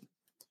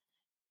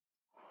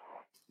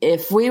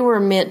 if we were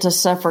meant to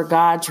suffer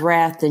God's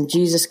wrath, then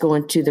Jesus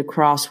going to the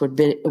cross would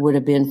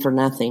have been for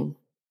nothing.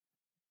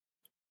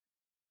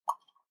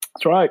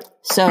 That's right.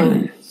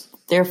 So,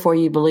 therefore,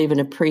 you believe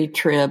in a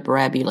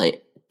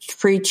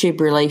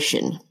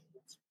pre-tribulation.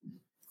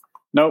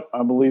 Nope.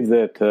 I believe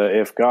that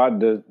if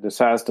God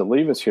decides to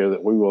leave us here,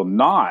 that we will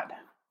not.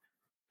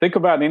 Think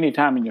about any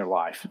time in your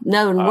life.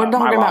 No, we're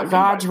talking about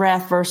God's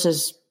wrath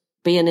versus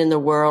being in the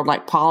world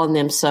like Paul and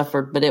them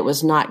suffered, but it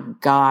was not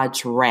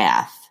God's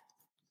wrath.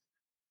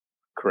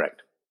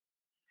 Correct.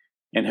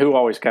 And who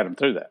always got them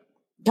through that?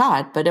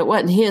 God, but it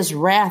wasn't his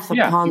wrath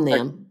upon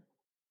them.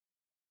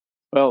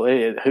 Well,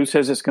 who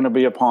says it's going to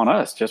be upon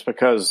us? Just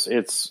because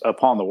it's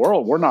upon the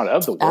world, we're not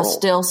of the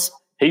world.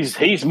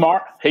 He's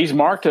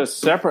marked us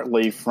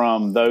separately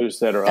from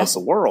those that are of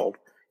the world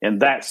in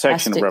that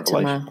section of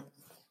Revelation. To my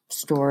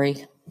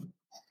story.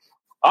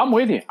 I'm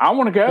with you. I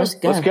want to go. Let's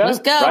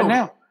go right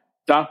now.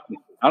 Don,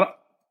 I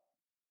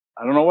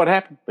don't know what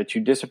happened, but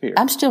you disappeared.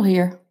 I'm still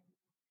here.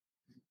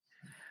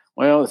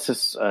 Well, it's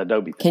this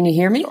Adobe thing. Can you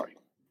hear me? Sorry.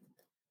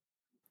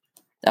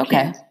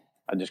 Okay.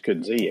 I just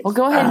couldn't see it. Well,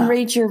 go ahead and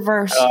read your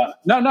verse.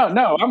 No, I'm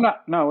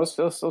not. No, let's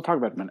talk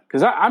about it a minute,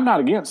 because I'm not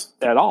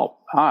against at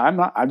all. I'm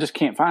not. I just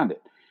can't find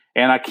it,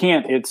 and I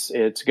can't.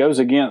 It goes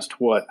against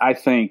what I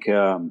think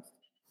God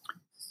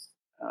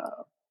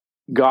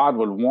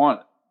would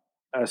want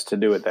us to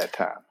do at that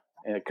time.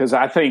 Because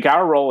I think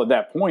our role at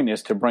that point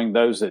is to bring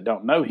those that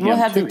don't know Him. We'll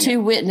have the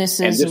 2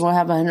 witnesses, and we'll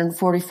have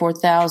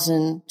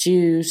 144,000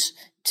 Jews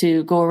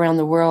to go around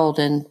the world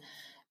and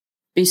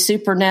be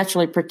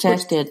supernaturally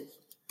protected,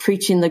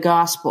 preaching the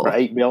gospel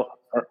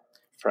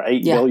for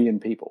 8 billion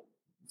people.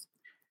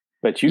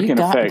 But you can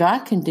affect.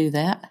 God can do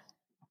that.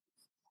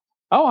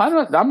 Oh,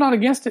 I'm not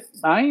against it.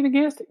 I ain't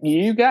against it.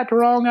 You got the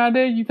wrong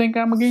idea. You think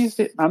I'm against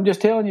it. I'm just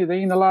telling you there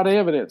ain't a lot of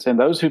evidence. And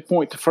those who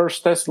point to 1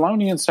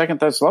 Thessalonians, 2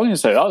 Thessalonians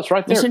say, oh, it's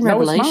right there. It's in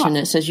Revelation. It's not.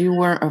 It says you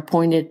weren't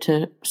appointed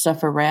to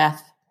suffer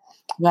wrath,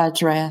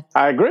 God's wrath.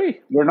 I agree.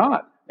 We're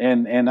not.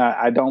 And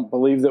I don't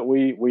believe that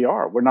we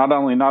are. We're not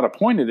only not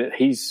appointed it,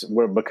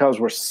 because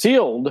we're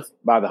sealed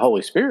by the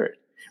Holy Spirit.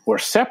 We're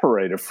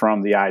separated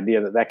from the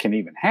idea that can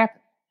even happen.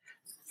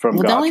 From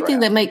God's the only thing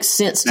wrath. that makes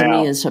sense to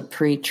me is a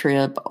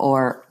pre-trib,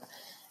 or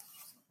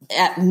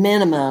at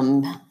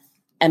minimum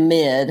a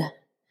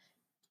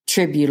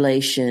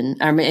mid-tribulation.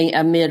 I mean,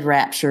 a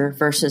mid-rapture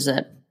versus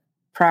a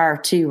prior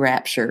to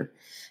rapture.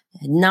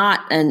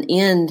 Not an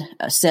end,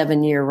 a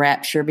 7-year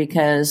rapture,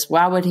 because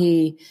why would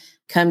he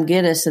come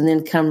get us and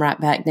then come right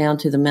back down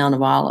to the Mount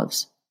of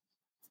Olives?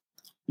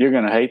 You're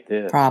going to hate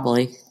this.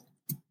 Probably.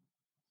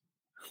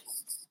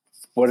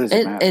 What does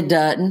it matter? It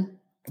doesn't.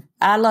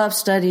 I love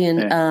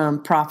studying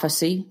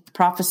prophecy.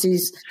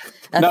 Prophecy's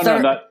a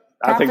third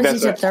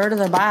of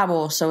the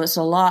Bible, so it's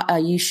a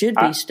lot. You should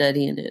be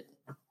studying it.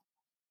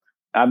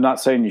 I'm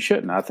not saying you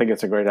shouldn't. I think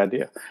it's a great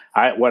idea.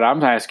 What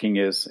I'm asking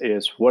is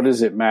what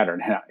does it matter?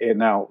 And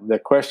now the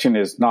question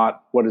is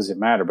not what does it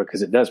matter,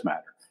 because it does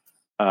matter.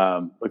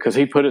 Because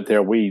he put it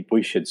there, we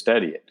should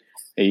study it.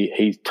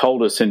 He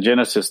told us in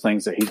Genesis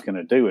things that he's going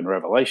to do in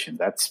Revelation.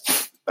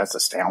 That's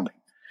astounding.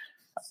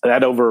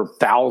 That over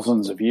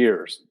thousands of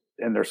years,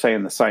 and they're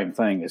saying the same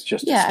thing. It's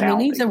just astounding. I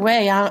mean, either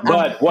way, I'm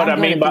going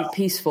to be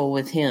peaceful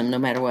with him no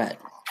matter what.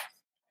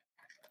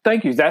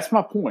 Thank you. That's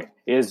my point.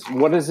 Is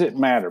what does it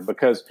matter?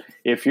 Because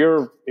if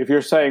you're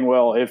saying,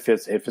 well, if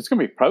it's going to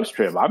be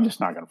post-trib, I'm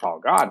just not going to follow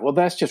God. Well,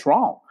 that's just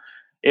wrong.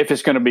 If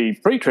it's going to be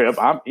pre-trib,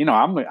 I'm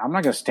not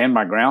going to stand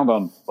my ground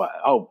on.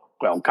 Oh,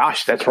 well,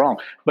 gosh, that's wrong.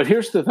 But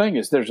here's the thing: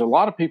 is there's a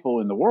lot of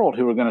people in the world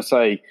who are going to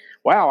say,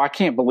 "Wow, I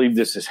can't believe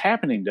this is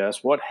happening to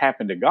us. What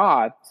happened to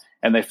God?"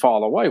 And they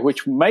fall away,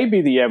 which may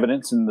be the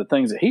evidence in the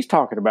things that he's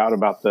talking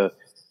about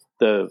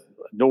the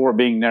door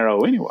being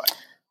narrow anyway.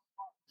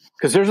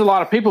 Because there's a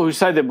lot of people who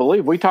say they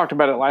believe. We talked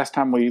about it last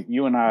time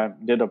you and I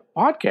did a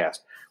podcast.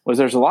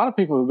 There's a lot of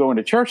people who go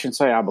into church and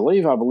say, I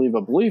believe,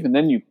 and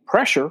then you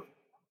pressure,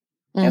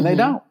 and they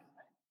don't.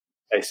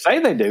 They say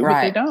they do,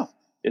 but they don't.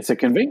 It's a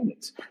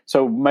convenience.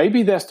 So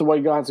maybe that's the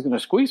way God's going to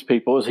squeeze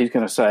people, is he's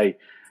going to say,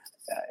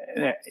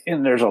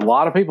 and there's a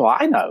lot of people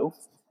I know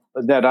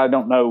that I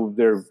don't know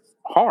their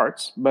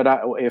hearts, but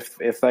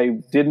if they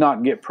did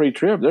not get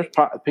pre-trib, there's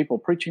people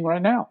preaching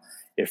right now.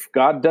 If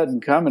God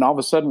doesn't come and all of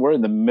a sudden we're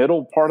in the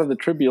middle part of the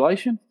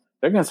tribulation,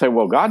 they're going to say,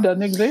 well, God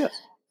doesn't exist.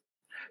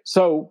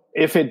 So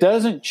if it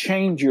doesn't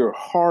change your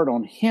heart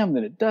on him,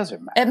 then it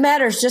doesn't matter. It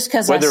matters just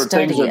because I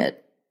study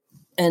it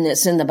and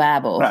it's in the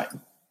Bible. Right.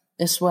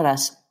 It's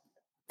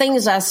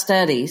things I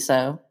study,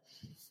 so.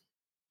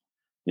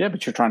 Yeah,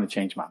 but you're trying to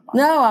change my mind.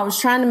 No, I was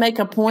trying to make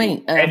a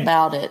point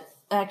about it,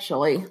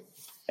 actually.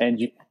 And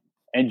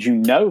you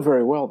know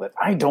very well that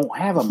I don't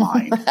have a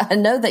mind. I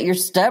know that you're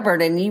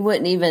stubborn and you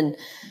wouldn't even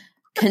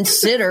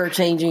consider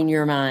changing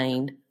your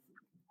mind.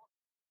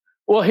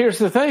 Well, here's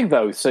the thing,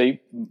 though. See,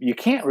 you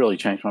can't really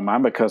change my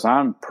mind because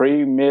I'm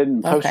pre, mid,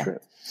 and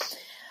post-trib.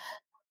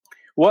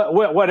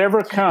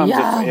 Whatever comes,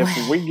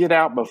 if we get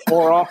out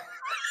before all...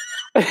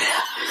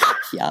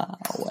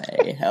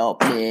 Yahweh,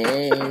 help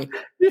me.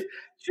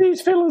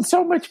 She's feeling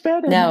so much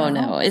better.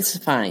 No, it's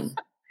fine.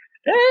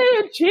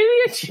 Hey,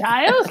 Julia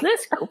Childs,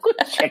 let's cook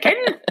a chicken.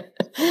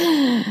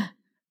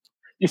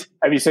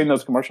 Have you seen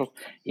those commercials?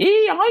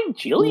 Hey, I'm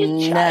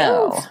Julia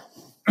Childs.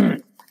 No.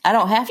 I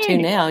don't have to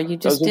now. You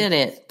just did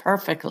it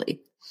perfectly.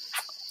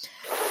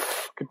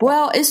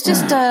 Well, it's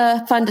just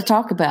fun to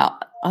talk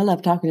about. I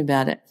love talking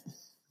about it.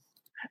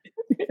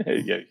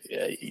 Yeah.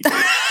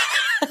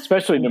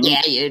 Especially to me.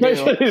 Yeah, you do.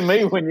 Especially to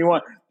me when you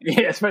want.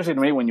 Yeah, especially to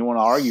me when you want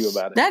to argue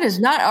about it. That is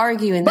not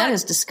arguing. That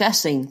is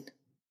discussing.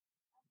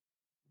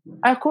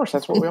 Of course,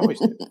 that's what we always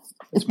do.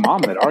 It's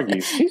Mom that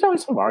argues. She's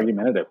always so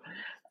argumentative.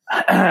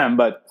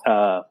 But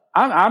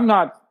I'm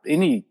not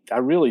any. I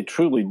really,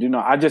 truly do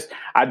not.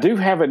 I do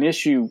have an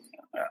issue,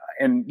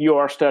 and you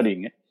are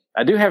studying it.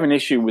 I do have an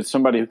issue with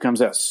somebody who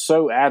comes out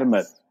so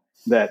adamant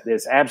that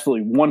it's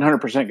absolutely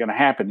 100% going to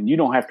happen, and you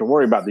don't have to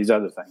worry about these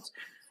other things.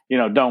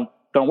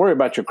 Don't worry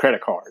about your credit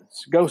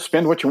cards. Go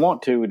spend what you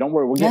want to. Don't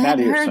worry, we're getting out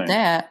of here soon.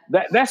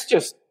 That's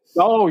just.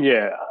 Oh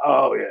yeah.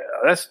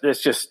 It's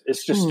just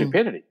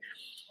stupidity.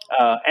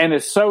 And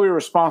it's so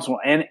irresponsible,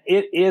 and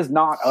it is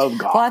not of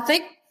God. Well, I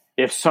think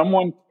if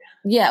someone,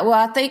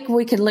 I think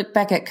we can look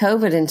back at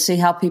COVID and see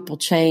how people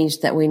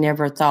changed that we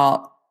never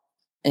thought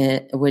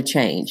it would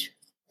change,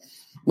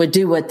 would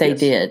do what they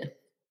did.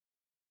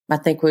 I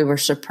think we were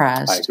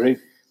surprised. I agree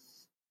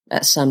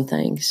at some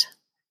things.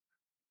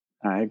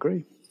 I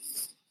agree.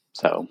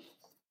 So,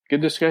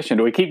 good discussion.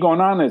 Do we keep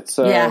going on? It's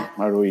or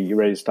are you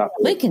ready to stop?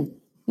 We can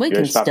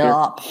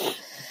stop.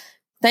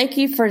 Thank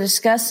you for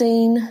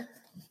discussing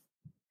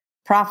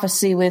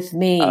prophecy with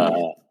me.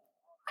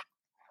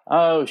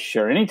 Oh,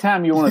 sure.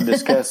 Anytime you want to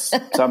discuss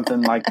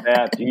something like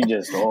that, you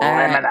just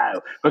let me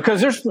know.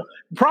 Because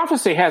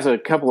prophecy has a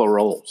couple of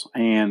roles.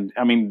 And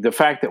I mean, the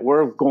fact that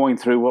we're going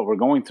through what we're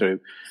going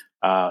through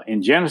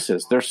in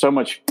Genesis, there's so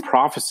much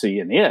prophecy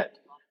in it.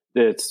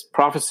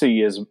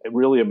 Prophecy is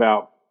really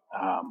about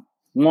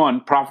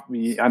one,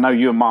 I know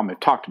you and Mom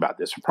have talked about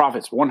this. A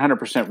prophet's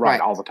 100%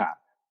 right all the time.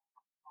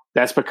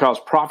 That's because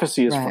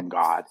prophecy is from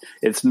God.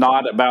 It's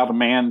not about a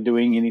man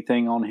doing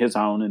anything on his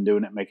own and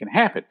doing it, making it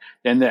happen.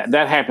 And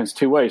that happens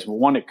two ways.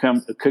 One, it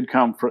could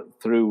come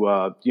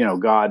through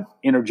God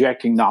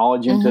interjecting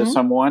knowledge into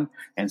someone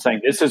and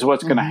saying, this is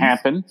what's going to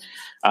happen,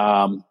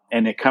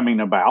 and it coming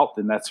about,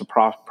 then that's a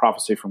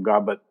prophecy from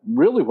God. But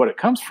really what it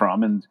comes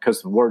from, and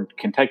because the word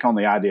can take on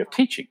the idea of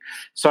teaching.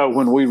 So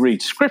when we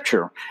read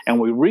Scripture and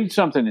we read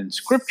something in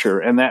Scripture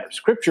and that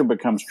Scripture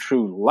becomes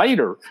true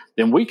later,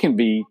 then we can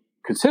be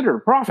considered a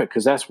prophet,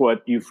 because that's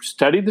what you've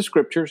studied the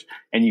Scriptures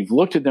and you've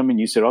looked at them and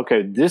you said,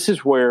 okay, this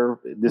is where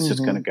this is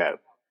going to go.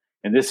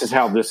 And this is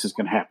how this is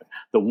going to happen.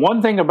 The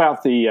one thing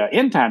about the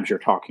end times you're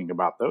talking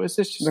about, though, is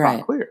it's just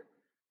not clear.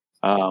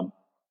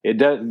 It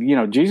does,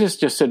 Jesus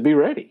just said, be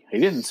ready. He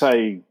didn't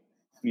say,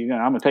 I'm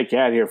going to take you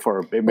out of here for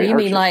a you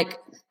mean like,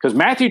 because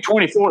Matthew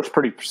 24 is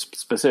pretty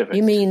specific.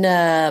 You mean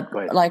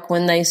like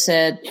when they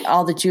said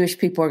all the Jewish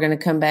people are going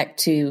to come back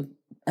to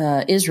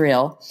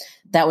Israel?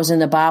 That was in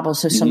the Bible,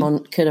 so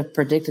someone could have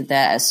predicted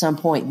that at some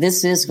point.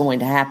 This is going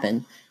to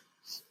happen,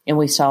 and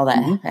we saw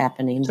that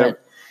happening. So,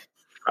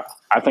 but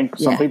I think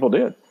some people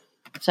did.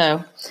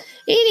 So,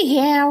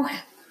 anyhow,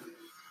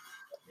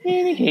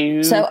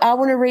 so I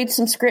want to read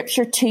some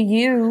scripture to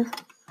you.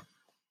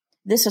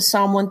 This is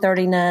Psalm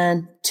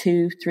 139,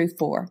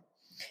 2-4.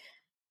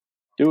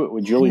 Do it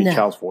with Julia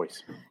Child's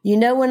voice. You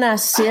know when I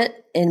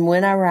sit and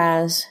when I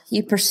rise,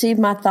 you perceive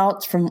my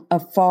thoughts from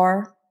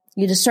afar.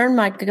 You discern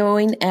my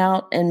going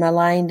out and my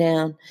lying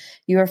down.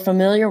 You are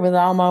familiar with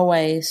all my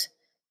ways.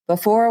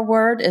 Before a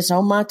word is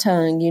on my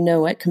tongue, you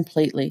know it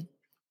completely.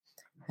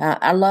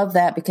 I love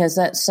that, because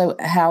that's so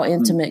how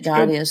intimate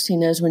God is. He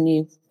knows when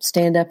you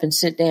stand up and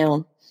sit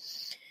down.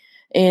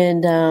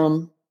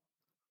 And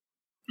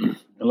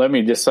let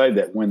me just say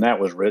that when that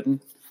was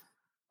written,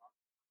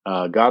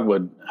 God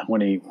would, when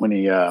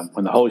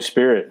the Holy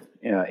Spirit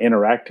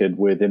interacted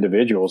with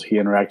individuals, he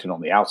interacted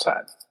on the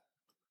outside.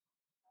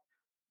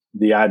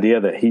 The idea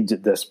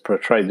that that's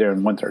portrayed there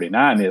in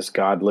 139 is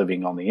God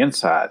living on the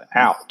inside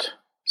out.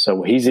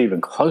 So he's even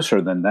closer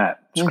than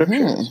that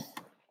Scripture is.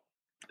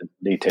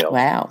 Detail.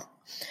 Wow.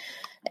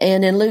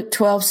 And in Luke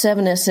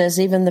 12:7, it says,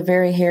 even the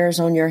very hairs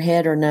on your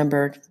head are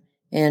numbered.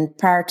 And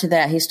prior to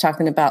that, he's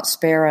talking about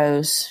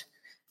sparrows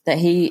that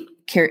he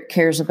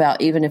cares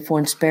about, even if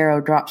one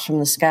sparrow drops from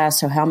the sky.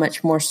 So how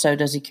much more so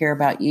does he care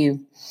about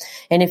you?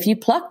 And if you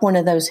pluck one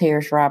of those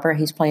hairs, Robert,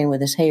 he's playing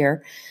with his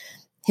hair,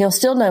 he'll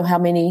still know how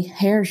many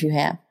hairs you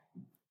have.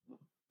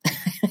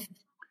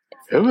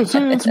 Ever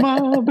since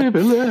my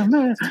baby left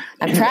me.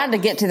 I'm trying to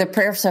get to the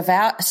prayer of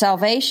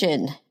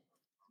salvation.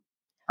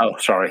 Oh,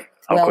 sorry.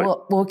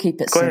 We'll keep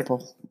it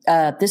simple.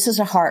 This is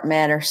a heart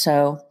matter.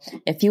 So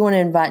if you want to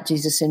invite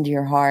Jesus into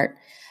your heart,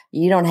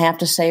 you don't have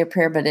to say a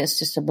prayer, but it's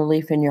just a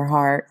belief in your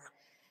heart.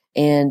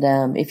 And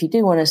if you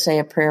do want to say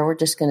a prayer, we're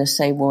just going to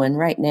say one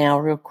right now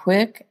real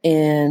quick.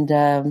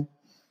 And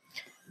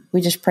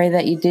we just pray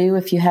that you do.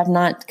 If you have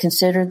not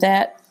considered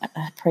that,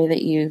 I pray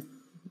that you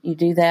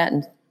do that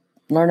and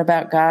learn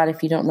about God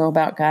if you don't know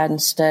about God,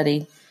 and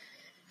study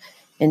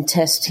and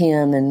test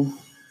him and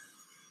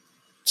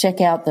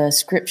check out the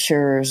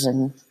scriptures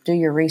and do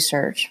your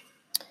research.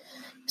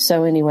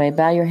 So anyway,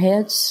 bow your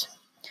heads.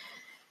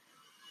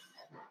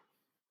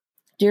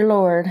 Dear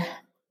Lord,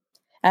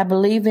 I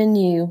believe in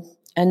you.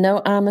 I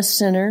know I'm a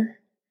sinner.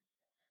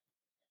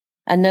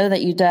 I know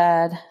that you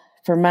died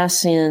for my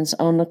sins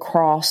on the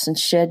cross and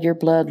shed your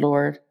blood,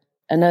 Lord.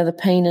 I know the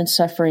pain and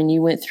suffering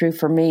you went through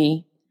for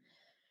me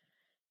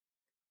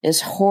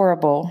is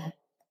horrible.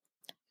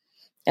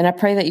 And I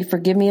pray that you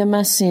forgive me of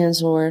my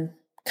sins, Lord.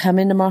 Come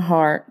into my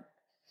heart.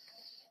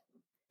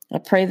 I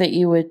pray that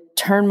you would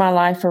turn my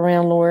life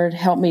around, Lord.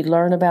 Help me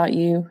learn about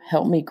you.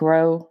 Help me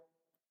grow.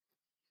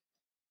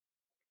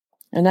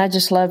 And I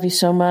just love you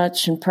so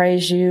much and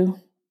praise you.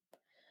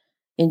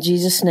 In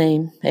Jesus'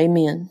 name,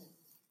 amen.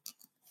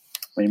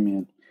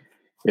 Amen.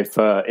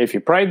 If you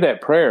prayed that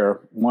prayer,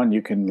 one,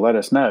 you can let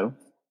us know.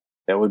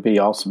 That would be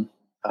awesome.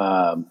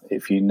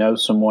 If you know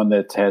someone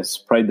that has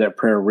prayed that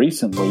prayer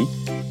recently,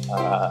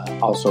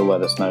 also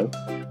let us know.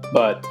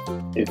 But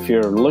if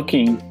you're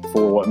looking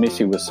for what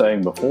Missy was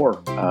saying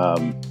before,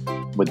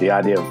 with the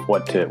idea of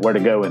where to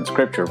go in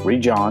Scripture,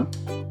 read John.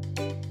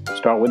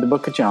 Start with the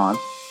book of John,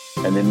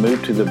 and then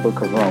move to the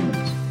book of Romans.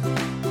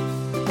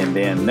 And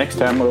then next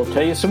time we'll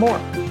tell you some more.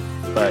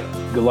 But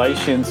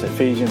Galatians,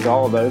 Ephesians,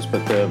 all of those,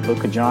 but the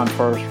book of John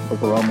first,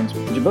 book of Romans.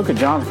 The book of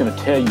John is going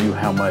to tell you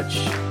how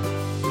much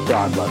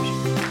God loves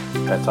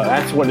you.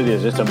 That's what it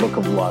is. It's a book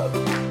of love.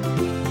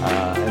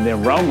 And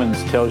then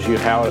Romans tells you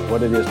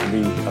what it is to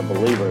be a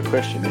believer, a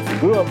Christian. If you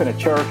grew up in a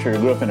church or you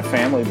grew up in a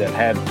family that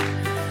had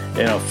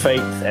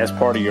faith as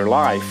part of your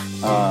life,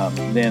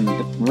 then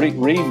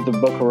read the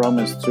book of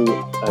Romans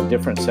through a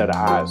different set of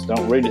eyes.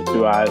 Don't read it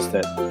through eyes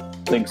that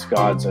thinks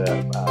God's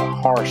a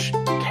harsh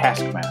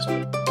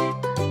taskmaster,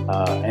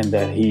 and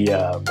that he,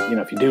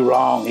 if you do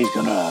wrong, he's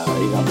gonna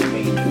be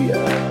mean to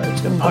you.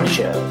 He's gonna punish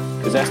you,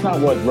 because that's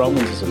not what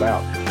Romans is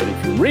about. But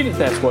if you read it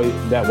that way,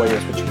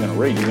 that's what you're gonna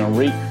read.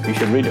 You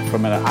should read it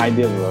from an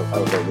idea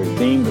of a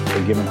redeemed,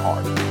 forgiven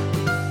heart.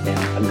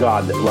 And a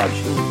God that loves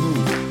you.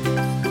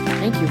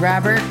 Thank you,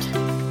 Robert.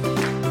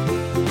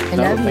 I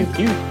love you. Thank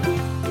you.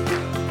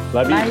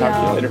 Love you. Bye, Talk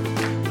y'all. to you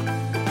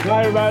later.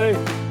 Bye, everybody.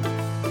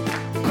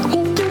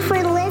 Thank you for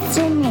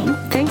listening.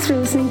 Thanks for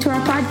listening to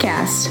our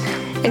podcast.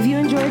 If you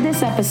enjoyed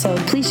this episode,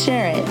 please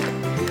share it.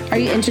 Are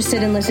you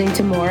interested in listening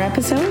to more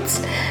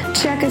episodes?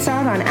 Check us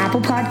out on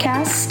Apple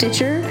Podcasts,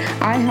 Stitcher,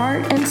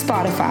 iHeart, and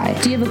Spotify.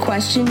 Do you have a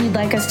question you'd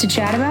like us to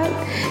chat about?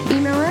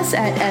 Email us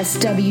at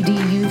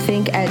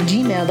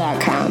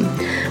swduthink@gmail.com.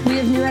 We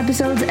have new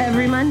episodes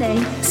every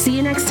Monday. See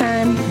you next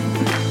time.